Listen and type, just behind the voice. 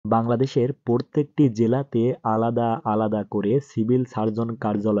বাংলাদেশের প্রত্যেকটি জেলাতে আলাদা আলাদা করে সিভিল সার্জন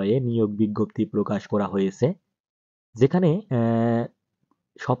কার্যালয়ে নিয়োগ বিজ্ঞপ্তি প্রকাশ করা হয়েছে, যেখানে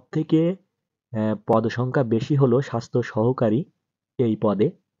সবথেকে পদ সংখ্যা বেশি হলো স্বাস্থ্য সহকারী এই পদে।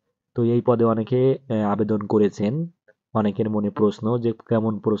 তো এই পদে অনেকে আবেদন করেছেন। অনেকের মনে প্রশ্ন যে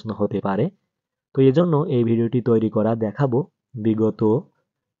কেমন প্রশ্ন হতে পারে, তো এজন্য এই ভিডিওটি তৈরি করা। দেখাবো বিগত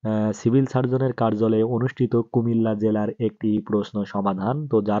সিভিল সার্জনের কার্যালয়ে অনুষ্ঠিত কুমিল্লা জেলার একটি প্রশ্ন সমাধান।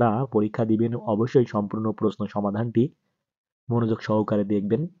 তো যারা পরীক্ষা দিবেন অবশ্যই সম্পূর্ণ প্রশ্ন সমাধানটি মনোযোগ সহকারে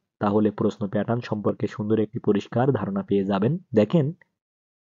দেখবেন, তাহলে প্রশ্ন প্যাটার্ন সম্পর্কে সুন্দর একটি পরিষ্কার ধারণা পেয়ে যাবেন। দেখেন,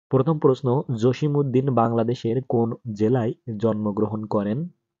 প্রথম প্রশ্ন, জসিমউদ্দিন বাংলাদেশের কোন জেলায় জন্মগ্রহণ করেন?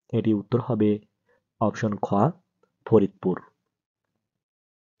 এটি উত্তর হবে অপশন খ, ফরিদপুর।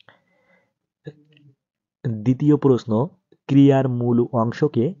 দ্বিতীয় প্রশ্ন, ক্রিয়ার মূল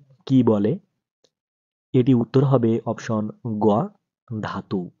অংশকে কি বলে? এটি উত্তর হবে অপশন গ,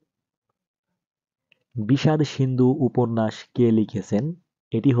 ধাতু। বিষাদ সিন্ধু উপন্যাস কে লিখেছেন?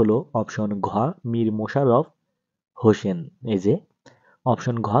 এটি হলো অপশন ঘ, মীর মোশাররফ হোসেন। এই যে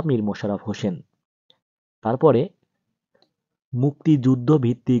অপশন ঘ, মীর মোশাররফ হোসেন। তারপরে, মুক্তিযুদ্ধ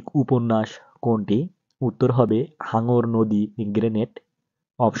ভিত্তিক উপন্যাস কোনটি? উত্তর হবে হাঙর নদী গ্রেনেড।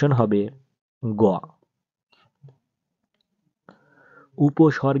 অপশন হবে গ।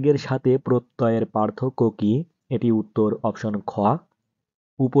 উপসর্গের সাথে প্রত্যয়ের পার্থক্য কি? এটি উত্তর অপশন খ,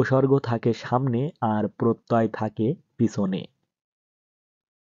 উপসর্গ থাকে সামনে আর প্রত্যয় থাকে পিছনে।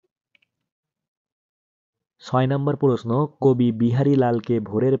 6 নম্বর প্রশ্ন, কবি বিহারীলালকে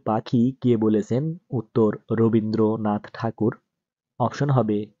ভোরের পাখি কে বলেছেন? উত্তর রবীন্দ্রনাথ ঠাকুর। অপশন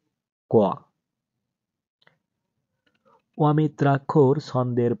হবে ক। অমিত্রাক্ষর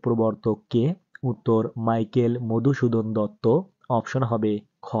ছন্দের প্রবর্তক কে? উত্তর মাইকেল মধুসূদন দত্ত। অপশন হবে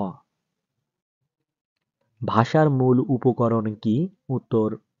খ। ভাষার মূল উপকরণ কি? উত্তর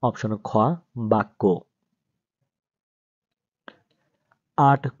অপশন খ, বাক্য।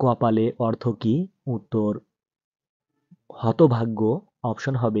 আট কপালে অর্থ কি? উত্তর হতভাগ্য।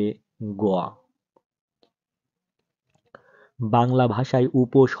 অপশন হবে গ। বাংলা ভাষায়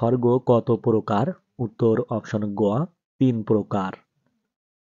উপসর্গ কত প্রকার? উত্তর অপশন গ, 3 প্রকার।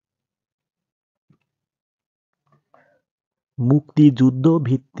 মুক্তিযুদ্ধ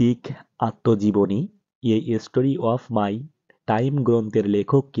ভিত্তিক আত্মজীবনী a story of my time গ্রন্থের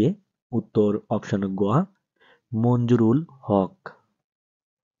লেখক কে? উত্তর অপশন গ, মঞ্জুরুল হক।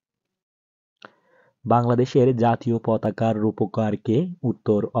 বাংলাদেশের জাতীয় পতাকার রূপকার কে?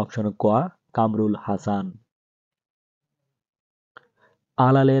 উত্তর অপশন ক, কামরুল হাসান।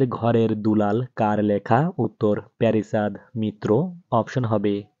 আলালের ঘরের দুলাল কার লেখা? উত্তর প্যারীচাঁদ মিত্র। অপশন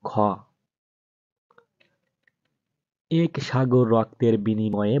হবে খ। এক সাগর রক্তের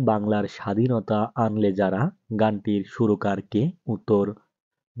বিনিময়ে বাংলার স্বাধীনতা আনলে যারা, গানটির সুরকার কে? উত্তর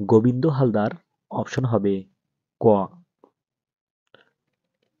গোবিন্দ হালদার। অপশন হবে ক।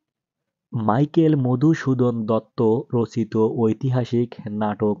 মাইকেল মধুসূদন দত্ত রচিত ঐতিহাসিক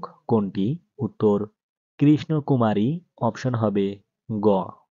নাটক কোনটি? উত্তর কৃষ্ণকুমারী। অপশন হবে গ।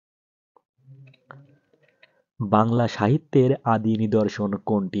 বাংলা সাহিত্যের আদি নিদর্শন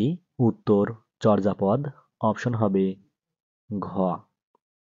কোনটি? উত্তর চর্যাপদ। অপশন হবে ঘ।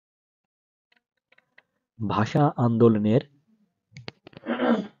 ভাষা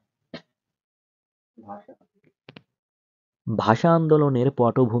আন্দোলনের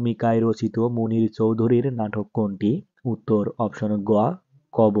পটভূমিকায় রচিত মুনীর চৌধুরীর নাটক কোনটি? উত্তর অপশন গ,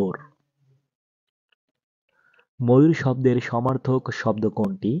 কবর। ময়ূর শব্দের সমার্থক শব্দ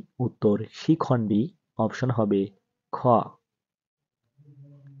কোনটি? উত্তর শিখণ্ডী। অপশন হবে খ।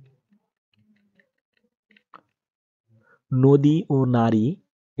 নদী ও নারী,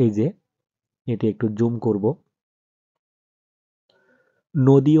 এই যে এটি একটু জুম করব।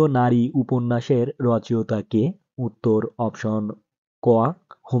 নদী ও নারী উপন্যাসের রচয়িতা কে? উত্তর অপশন ক,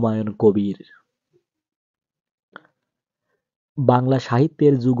 হুমায়ুন কবির। বাংলা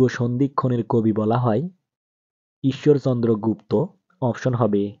সাহিত্যের যুগ সন্ধিক্ষণের কবি বলা হয়? ঈশ্বরচন্দ্র গুপ্ত। অপশন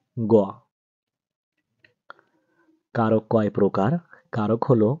হবে গ। কারক কয় প্রকার? কারক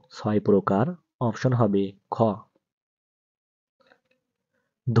হলো 6 প্রকার। অপশন হবে খ।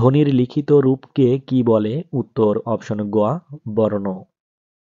 ধ্বনির লিখিত রূপকে কি বলে? উত্তর অপশন গ, বর্ণ।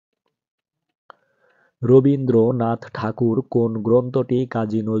 রবীন্দ্রনাথ ঠাকুর কোন গ্রন্থটি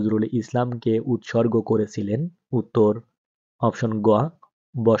কাজী নজরুল ইসলামকে উৎসর্গ করেছিলেন? উত্তর অপশন গ,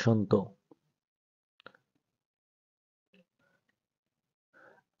 বসন্ত।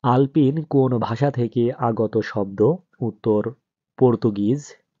 আলপিন কোন ভাষা থেকে আগত শব্দ? উত্তর পর্তুগিজ।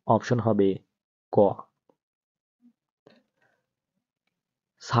 অপশন হবে ক।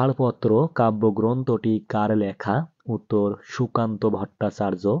 ছাড়পত্র কাব্যগ্রন্থটি কার লেখা? উত্তর সুকান্ত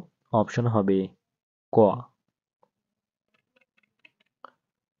ভট্টাচার্য। অপশন হবে ক।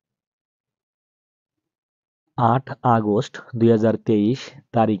 ৮ আগস্ট ২০২৩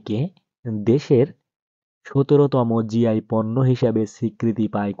 তারিখে দেশের ১৭তম জিআই পণ্য হিসেবে স্বীকৃতি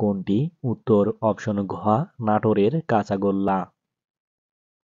পায় কোনটি? উত্তর অপশন ঘ নাটোরের কাঁচাগোল্লা।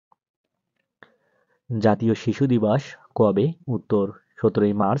 জাতীয় শিশু দিবস কবে? উত্তর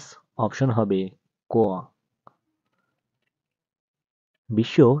 ১৭ই মার্চ। অপশন হবে ক।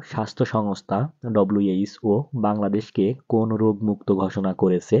 বিশ্ব স্বাস্থ্য সংস্থা (ডব্লিউএইচও) বাংলাদেশকে কোন রোগমুক্ত ঘোষণা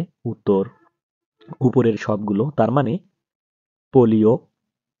করেছে? উত্তর উপরের সবগুলো, তার মানে পোলিও,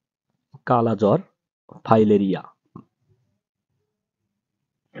 কালাজ্বর, ফাইলেরিয়া।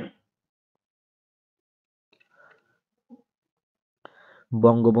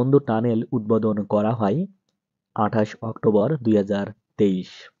 বঙ্গবন্ধু টানেল উদ্বোধন করা হয় ২৮ অক্টোবর ২০২৩।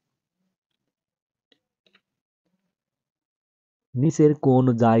 নিচের কোন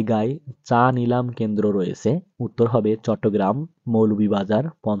জায়গায় চা নিলাম কেন্দ্র রয়েছে? উত্তর হবে চট্টগ্রাম, মৌলভীবাজার,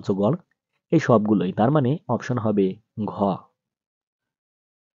 পঞ্চগড়। এই সবগুলোই, তার মানে অপশন হবে ঘ।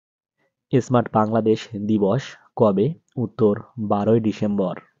 স্মার্ট বাংলাদেশ দিবস কবে? উত্তর ১২ই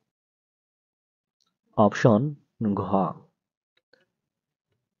ডিসেম্বর। অপশন ঘ।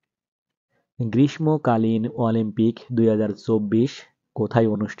 গ্রীষ্মকালীন অলিম্পিক ২০২৪ কোথায়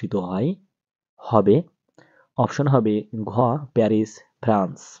অনুষ্ঠিত হবে? অপশন হবে ঘ প্যারিস,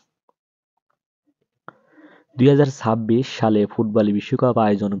 ফ্রান্স। ২০২৬ সালে ফুটবল বিশ্বকাপ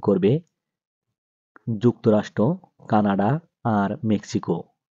আয়োজন করবে যুক্তরাষ্ট্র, কানাডা আর মেক্সিকো।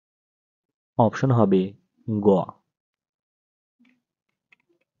 অপশন হবে গ।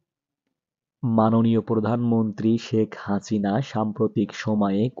 মাননীয় প্রধানমন্ত্রী শেখ হাসিনা সাম্প্রতিক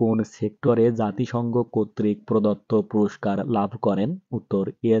সময়ে কোন সেক্টরে জাতিসংঘ কর্তৃক প্রদত্ত পুরস্কার লাভ করেন?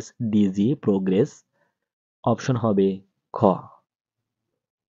 উত্তর এসডিজি প্রোগ্রেস। অপশন হবে খ।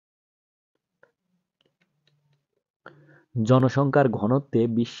 জনসংখ্যার ঘনত্বে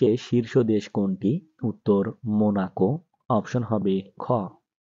বিশ্বে শীর্ষ দেশ কোনটি? উত্তর মোনাকো। অপশন হবে খ।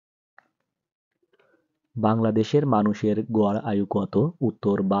 বাংলাদেশের মানুষের গড় আয়ু কত?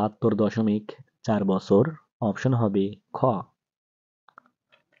 উত্তর ৭২.৪ বছর। অপশন হবে খ।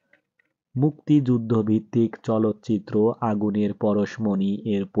 মুক্তিযুদ্ধভিত্তিক চলচ্চিত্র আগুনের পরশমণি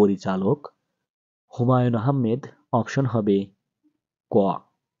এর পরিচালক হুমায়ূন আহমেদ। অপশন হবে ক।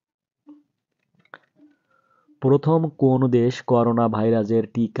 প্রথম কোন দেশ করোনা ভাইরাসের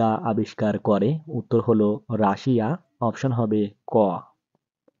টিকা আবিষ্কার করে? উত্তর হলো রাশিয়া। অপশন হবে ক।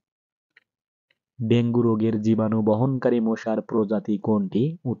 ডেঙ্গু রোগের জীবাণু বহনকারী মশার প্রজাতি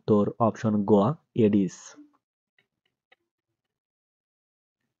কোনটি? উত্তর অপশন গ এডিস।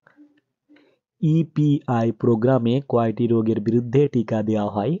 ইপিআই প্রোগ্রামে কয়টি রোগের বিরুদ্ধে টিকা দেওয়া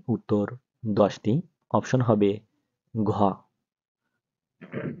হয়? উত্তর 10টি। অপশন হবে ঘ।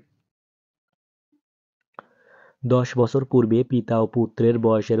 ১০ বছর পূর্বে পিতা ও পুত্রের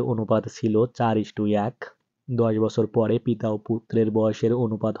বয়সের অনুপাত ছিল 4:1। 10 বছর পরে পিতা ও পুত্রের বয়সের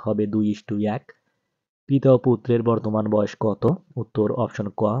অনুপাত হবে 2:1। পিতা ও পুত্রের বর্তমান বয়স কত? উত্তর অপশন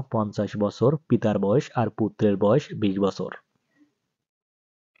ক 50 বছর পিতার বয়স আর পুত্রের বয়স 20 বছর।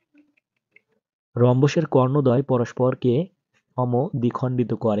 রম্বসের কর্ণদ্বয় পরস্পরকে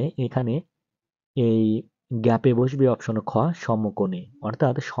সমদ্বিখণ্ডিত করে। এখানে এই গ্যাপে বসবে অপশন খ সমকোণে,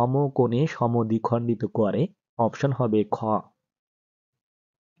 অর্থাৎ সমকোণে সমদ্বিখণ্ডিত করে। অপশন হবে খ।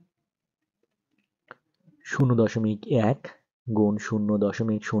 0.1 গুণ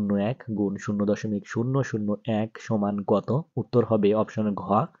 0.01 গুণ 0.001 সমান কত? উত্তর হবে অপশন ঘ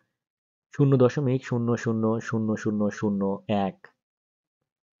 0.000001।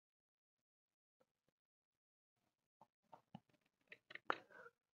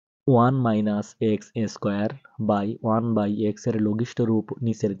 1 - x²/1/x এর লঘিষ্ঠ রূপ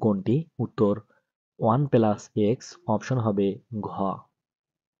নিচের কোনটি? উত্তর 1+x। অপশন হবে ঘ।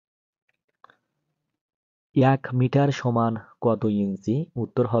 ১ মিটার সমান কত ইঞ্চি?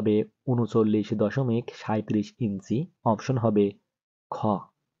 উত্তর হবে ৩৯.৩৭ ইঞ্চি। অপশন হবে খ।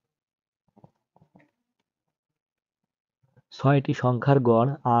 ৬টি সংখ্যার গড়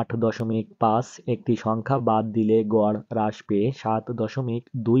 ৮.৫। একটি সংখ্যা বাদ দিলে গড় হ্রাস পেয়ে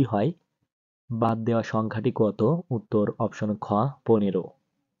 ৭.২ হয়। বাদ দেওয়া সংখ্যাটি কত? উত্তর অপশন খ ১৫।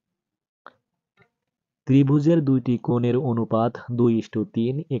 ত্রিভুজের দুইটি কোণের অনুপাত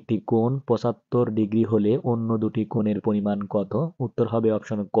 2:3। একটি কোণ ৭৫ ডিগ্রি হলে অন্য দুটি কোণের পরিমাণ কত? উত্তর হবে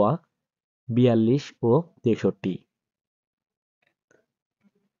অপশন ক ৪২ ও ৬৩।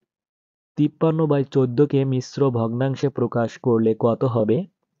 ৫৩/১৪ কে মিশ্র ভগ্নাংশে প্রকাশ করলে কত হবে?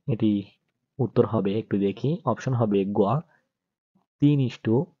 এটি উত্তর হবে, একটু দেখি, অপশন হবে গ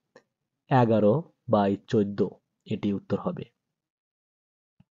 3:11/14, এটি উত্তর হবে।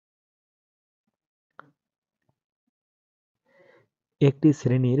 একটি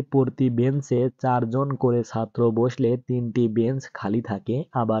শ্রেণীর প্রতি বেঞ্চে 4 জন করে ছাত্র বসলে 3টি বেঞ্চ খালি থাকে,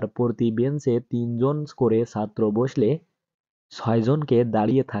 আবার প্রতি বেঞ্চে 3 জন করে ছাত্র বসলে 6 জনকে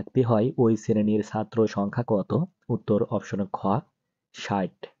দাঁড়িয়ে থাকতে হয়। ওই শ্রেণীর ছাত্র সংখ্যা কত? উত্তর অপশন খ,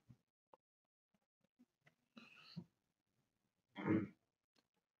 60।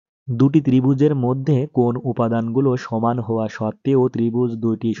 দুটি ত্রিভুজের মধ্যে কোন উপাদানগুলো সমান হওয়া সত্ত্বেও ত্রিভুজ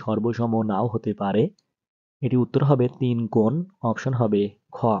দুইটি সর্বসম নাও হতে পারে? এটি উত্তর হবে 3 কোণ। অপশন হবে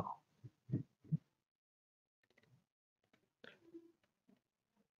খ।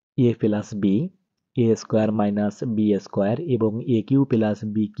 এ প্লাস বি, এ স্কোয়ার মাইনাস বি স্কোয়ার এবং এ কিউ প্লাস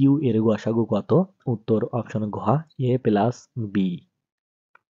বি কিউ এর গসাগু কত? উত্তর অপশন ঘ, এ প্লাস বি।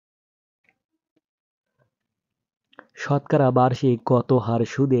 শতকরা বার্ষিক কত হার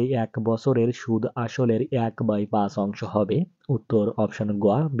সুদে 1 বছরের সুদ আসলের 1/5 অংশ হবে? উত্তর অপশন গ,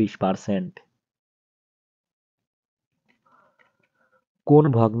 20%। কোন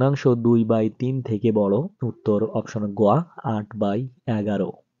ভগ্নাংশ 2/3 থেকে বড়? উত্তর অপশন গ,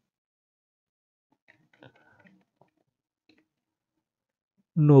 8/11।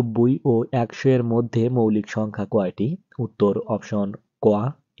 90 ও 100 এর মধ্যে মৌলিক সংখ্যা কয়টি? উত্তর অপশন ক,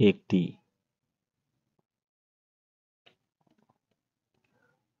 1টি।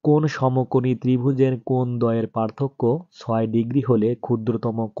 কোন সমকোণী ত্রিভুজের কোণদ্বয়ের পার্থক্য 6 ডিগ্রি হলে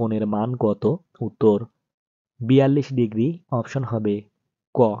ক্ষুদ্রতম কোণের মান কত? উত্তর 42 ডিগ্রি। অপশন হবে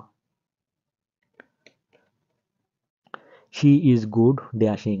ক। She is good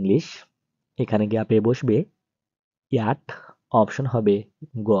dash English, এখানে গ্যাপে বসবে অ্যাট। অপশন হবে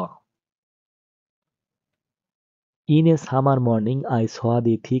গ। In a summer morning I saw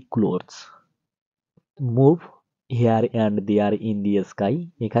the thick clothes move hair and there in the sky,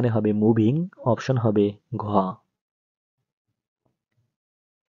 এখানে হবে মুভিং। অপশন হবে ঘ।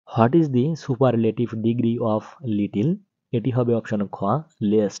 What is the superlative degree of little? এটি হবে অপশন খ,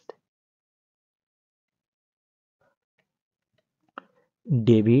 least.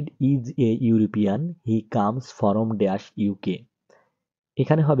 David is a European, he comes form dash UK,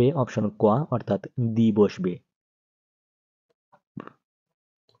 এখানে হবে option ক, অর্থাৎ দি বসবে।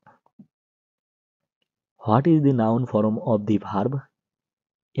 What is the noun form of the verb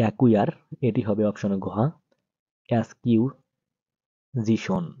acquire? এটি হবে অপশন ঘ,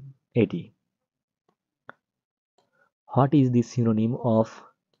 অ্যাসকিউজিশন এটি। What is the synonym of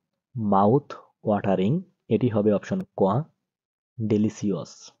mouth watering? এটি হবে অপশন ক,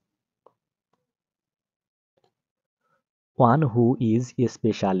 delicious. One who is a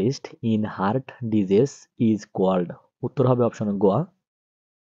specialist in heart disease is called? উত্তর হবে অপশন গ,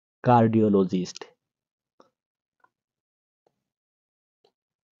 cardiologist.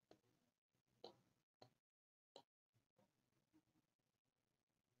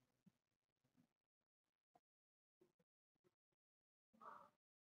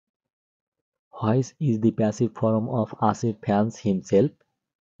 হোয়াইস is the passive form of Asif fans himself?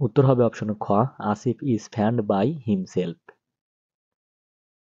 উত্তর হবে অপশন খ, Asif is ফ্যান্ড by himself.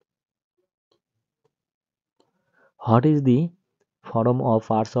 What is the form of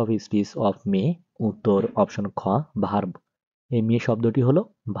parts of speech of May? উত্তর option খ, verb. এই মে শব্দটি হলো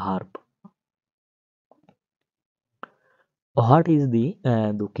ভার্ব। হোয়াট ইজ দি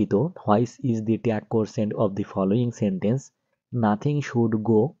দুঃখিত, হোয়াইস is the tag question of the following sentence nothing should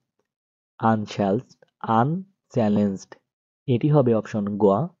go আনচ্যালেঞ্জড? এটি হবে option গ,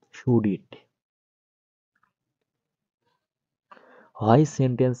 should eat. Why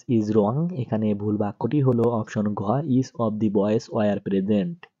sentence is wrong? এখানে ভুল বাক্যটি হলো অপশন ঘ, each of the boys were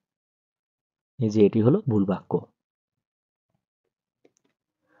present, এই যে এটি হলো ভুল বাক্য।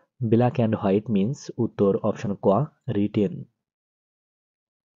 Black and white means? উত্তর অপশন ক, written.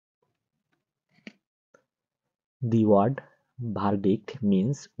 The word verdict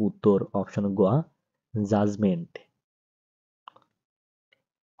means? উত্তর অপশন গ, জাজমেন্ট।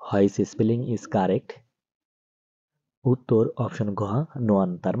 হোয়াইস spelling is correct? উত্তর অপশন ঘ, নন।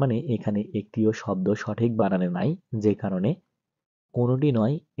 তার মানে এখানে একটিও শব্দ সঠিক বানানে নাই, যে কারণে কোনোটি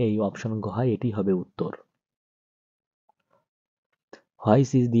নয়, এই অপশন ঘ এটি হবে উত্তর। হোয়াইস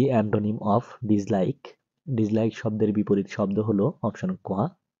is the antonym of dislike? Dislike শব্দের বিপরীত শব্দ হলো অপশন ক,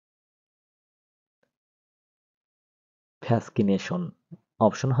 ফ্যাসকিনেশন।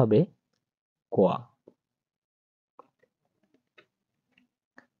 অপশন হবে ক।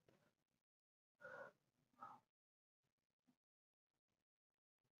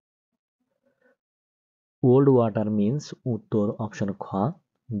 Old water means? উত্তর অপশন খ,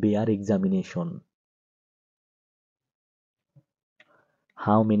 bear examination.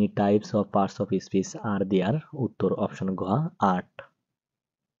 How many types of parts of speech আর দেয়ার? উত্তর অপশন ঘ 8।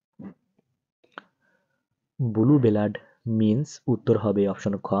 Blue ballad means? উত্তর হবে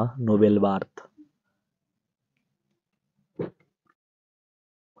অপশন খ নোবেল বার্থ।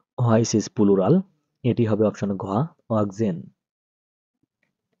 হোয়াইস is plural? এটি হবে অপশন ঘ oxen.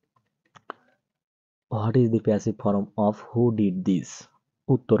 What is the passive form of who did this?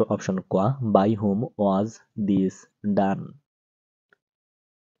 উত্তর অপশন ক by hmm was this done.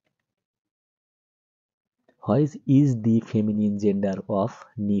 হোয়াইস is the feminine gender of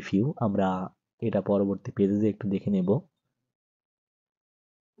nephew? আমরা এটা পরবর্তী পেজে একটু দেখে নেব।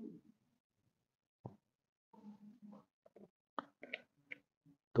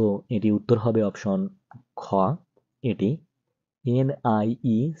 তো এটি উত্তর হবে অপশন খ, এটি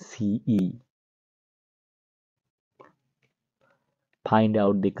NIECE। Find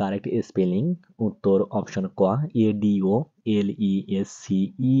out the correct spelling? উত্তর অপশন ক ADOLESCENCE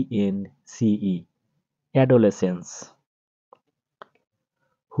adolescence.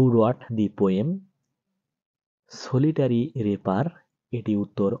 Who rod the poem solitary rapper? এটি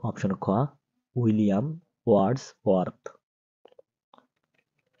উত্তর অপশন খ William Wordsworth.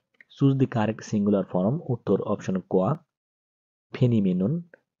 Choose the correct singular form? উত্তর অপশন ক ফেনিমেনন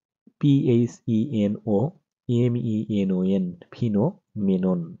PHENOMENON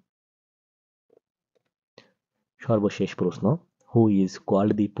ফিনোমেনন। সর্বশেষ প্রশ্ন, who is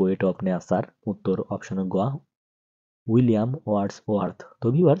called the poet of nature? উত্তর অপশন গ উইলিয়াম ওয়ার্ডসওয়ার্থ। তো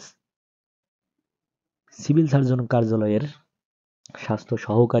ভিউয়ার্স, সিভিল সার্জন কার্যালয়ের স্বাস্থ্য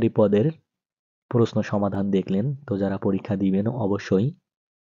সহকারী পদের প্রশ্ন সমাধান দেখলেন। তো যারা পরীক্ষা দিবেন অবশ্যই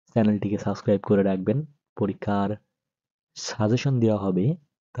চ্যানেলটিকে সাবস্ক্রাইব করে রাখবেন। পরীক্ষার সাজেশন দেওয়া হবে,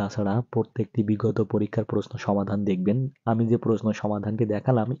 তাছাড়া প্রত্যেকটি বিগত পরীক্ষার প্রশ্ন সমাধান দেখবেন। আমি যে প্রশ্ন সমাধানটি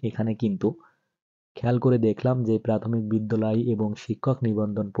দেখালাম এখানে কিন্তু খেয়াল করে দেখলাম যে প্রাথমিক বিদ্যালয় এবং শিক্ষক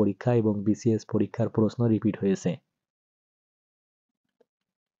নিবন্ধন পরীক্ষা এবং BCS পরীক্ষার প্রশ্ন রিপিট হয়েছে।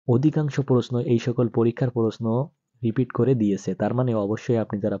 অধিকাংশ প্রশ্ন এই সকল পরীক্ষার প্রশ্ন রিপিট করে দিয়েছে। তার মানে অবশ্যই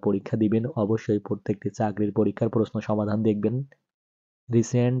আপনি যারা পরীক্ষা দিবেন অবশ্যই প্রত্যেকটি চাকরির পরীক্ষার প্রশ্ন সমাধান দেখবেন।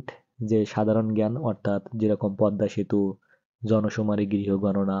 রিসেন্ট যে সাধারণ জ্ঞান অর্থাৎ যেরকম পদ্মা সেতু, জনশুমারি, গৃহ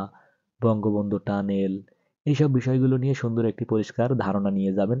গণনা, বঙ্গবন্ধু টানেল, এইসব বিষয়গুলো নিয়ে সুন্দর একটি পরিষ্কার ধারণা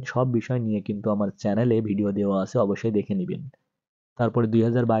নিয়ে যাবেন। সব বিষয় নিয়ে কিন্তু আমার চ্যানেলে ভিডিও দেওয়া আছে, অবশ্যই দেখে নেবেন। তারপরে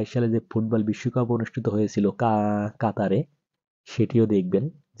 2022 সালে যে ফুটবল বিশ্বকাপ অনুষ্ঠিত হয়েছিল কাতারে, সেটিও দেখবেন,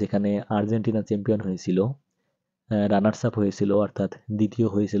 যেখানে আর্জেন্টিনা চ্যাম্পিয়ন হয়েছিল, রানার্স আপ হয়েছিল অর্থাৎ দ্বিতীয়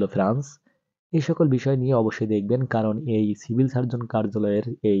হয়েছিল ফ্রান্স। এই সকল বিষয় নিয়ে অবশ্যই দেখবেন, কারণ এই সিভিল সার্জন কার্যালয়ের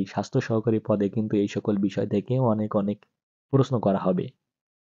এই স্বাস্থ্য সহকারী পদে কিন্তু এই সকল বিষয় থেকে অনেক অনেক প্রশ্ন করা হবে।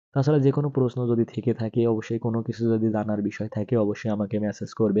 তাছাড়া যে কোনো প্রশ্ন যদি থেকে থাকে, অবশ্যই কোনো কিছু যদি জানার বিষয় থাকে অবশ্যই আমাকে মেসেজ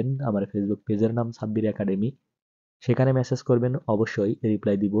করবেন। আমার ফেসবুক পেজের নাম সাব্বির একাডেমি, সেখানে মেসেজ করবেন, অবশ্যই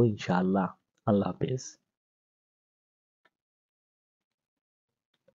রিপ্লাই দিব ইনশাআল্লাহ। আল্লাহ হাফেজ।